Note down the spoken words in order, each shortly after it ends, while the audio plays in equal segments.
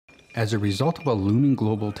As a result of a looming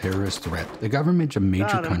global terrorist threat, the governments of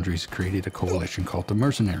major countries created a coalition called the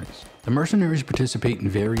Mercenaries. The Mercenaries participate in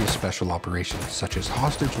various special operations, such as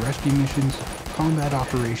hostage rescue missions, combat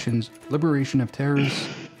operations, liberation of terrorists,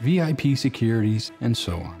 VIP securities, and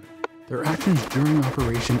so on. Their actions during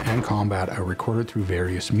operation and combat are recorded through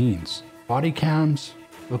various means: body cams,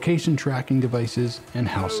 location tracking devices, and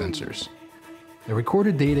house sensors. The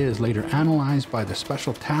recorded data is later analyzed by the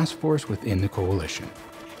special task force within the coalition.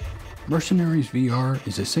 Mercenaries VR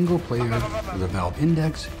is a single player with a Valve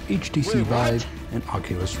Index, HTC Vive, and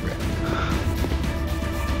Oculus Rift.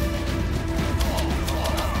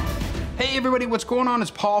 Hey everybody, what's going on? It's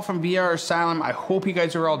Paul from VR Asylum. I hope you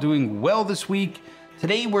guys are all doing well this week.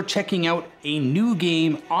 Today we're checking out a new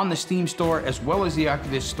game on the Steam store as well as the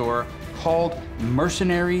Oculus store called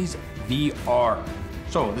Mercenaries VR.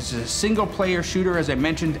 So this is a single player shooter, as I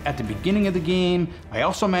mentioned at the beginning of the game. I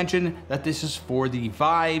also mentioned that this is for the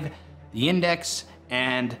Vive, the Index,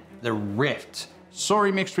 and the Rift.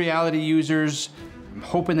 Sorry mixed reality users, I'm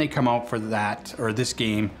hoping they come out for that, or this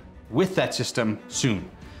game, with that system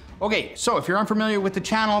soon. Okay, so if you're unfamiliar with the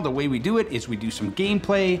channel, the way we do it is we do some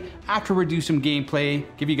gameplay. After we do some gameplay,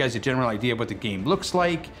 give you guys a general idea of what the game looks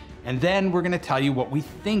like, and then we're gonna tell you what we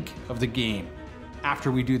think of the game.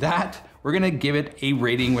 After we do that, we're gonna give it a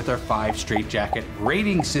rating with our 5 straitjacket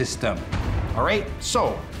rating system. All right,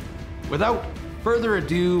 so without further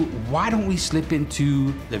ado, why don't we slip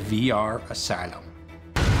into the VR Asylum?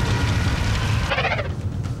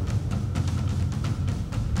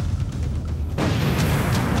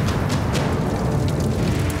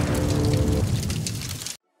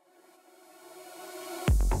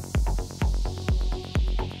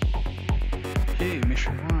 Okay,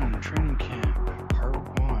 mission 1, training camp, part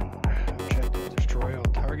 1. Objective, destroy all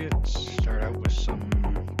targets. Start out with some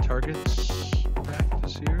targets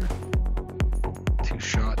practice here. 2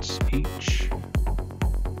 shots each.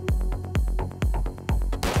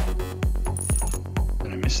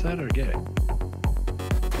 Did I miss that or get it?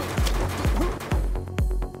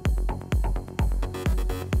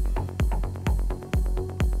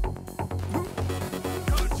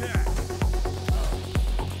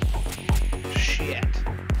 Shit.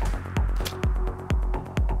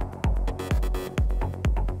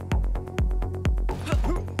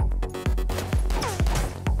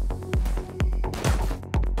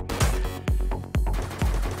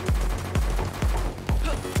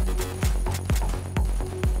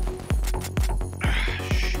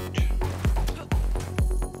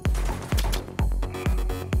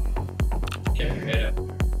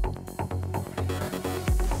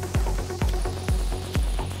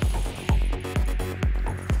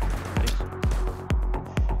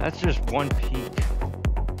 That's just one peek.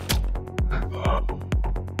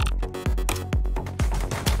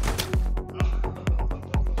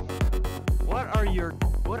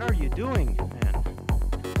 What are you doing, man?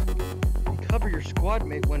 You cover your squad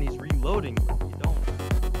mate when he's reloading, but you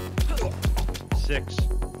don't. 6.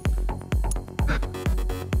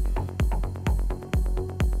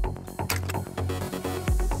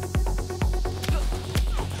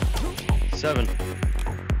 7.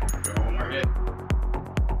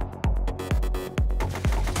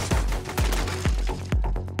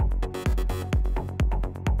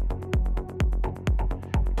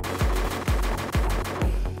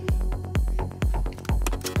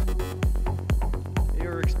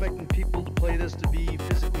 Expecting people to play this to be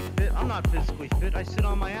physically fit. I'm not physically fit. I sit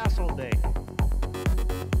on my ass all day.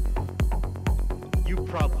 You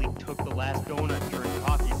probably took the last donut during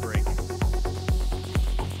coffee break.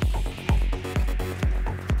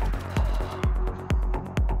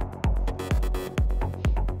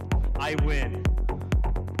 I win.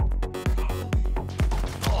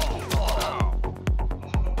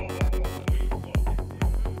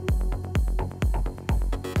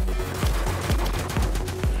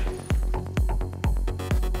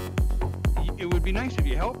 It would be nice if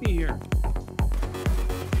you helped me here.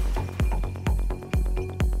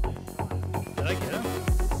 Did I get him?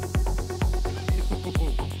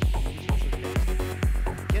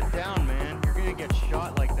 Get down, man. You're gonna get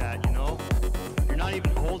shot like that, you know? You're not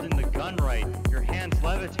even holding the gun right. Your hand's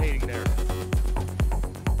levitating there.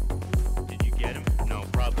 Did you get him? No,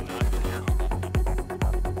 probably not.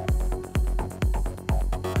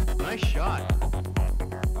 Nice shot.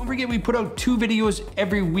 Don't forget we put out 2 videos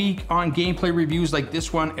every week on gameplay reviews like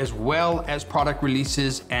this one, as well as product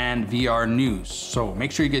releases and VR news. So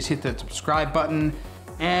make sure you guys hit that subscribe button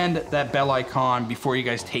and that bell icon before you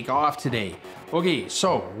guys take off today. Okay,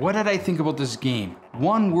 so what did I think about this game?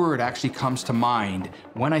 One word actually comes to mind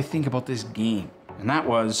when I think about this game, and that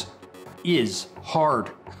was is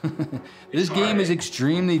hard. This game is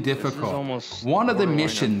extremely difficult. almost One of the borderline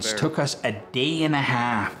missions unfair. took us a day and a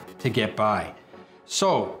half to get by.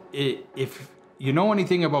 So if you know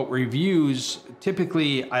anything about reviews,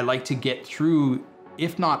 typically I like to get through,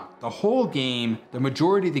 if not the whole game, the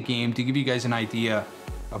majority of the game, to give you guys an idea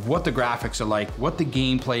of what the graphics are like, what the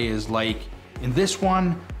gameplay is like. In this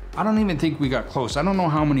one, I don't even think we got close. I don't know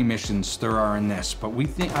how many missions there are in this, but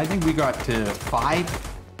I think we got to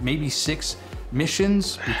 5, maybe 6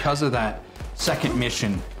 missions because of that second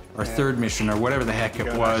mission or third mission or whatever the heck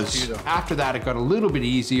it was. After that, it got a little bit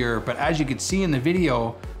easier, but as you can see in the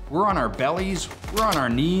video, we're on our bellies, we're on our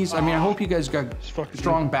knees. I mean, I hope you guys got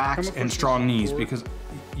strong backs and strong knees, because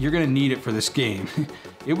you're gonna need it for this game.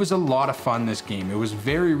 It was a lot of fun, this game. It was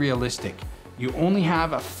very realistic. You only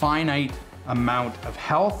have a finite amount of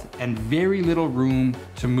health and very little room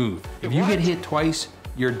to move. If you get hit twice,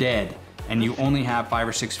 you're dead, and you only have 5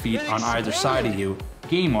 or 6 feet on either side of you,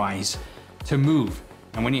 game-wise, to move.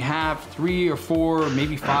 And when you have 3 or 4,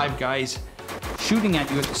 maybe 5 guys shooting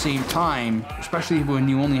at you at the same time, especially when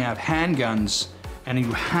you only have handguns, and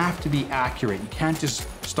you have to be accurate. You can't just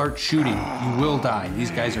start shooting, you will die.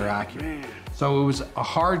 These guys are accurate. So it was a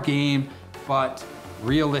hard game, but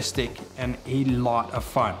realistic and a lot of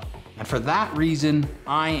fun. And for that reason,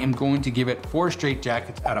 I am going to give it 4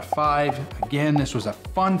 straitjackets out of 5. Again, this was a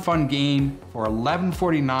fun game for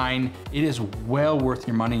 $11.49. It is well worth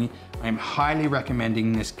your money. I'm highly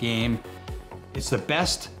recommending this game. It's the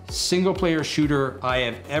best single player shooter I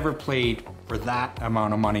have ever played for that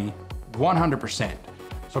amount of money, 100%.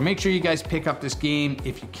 So make sure you guys pick up this game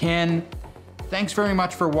if you can. Thanks very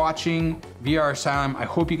much for watching VR Asylum. I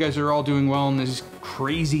hope you guys are all doing well in these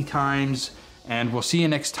crazy times, and we'll see you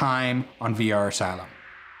next time on VR Asylum.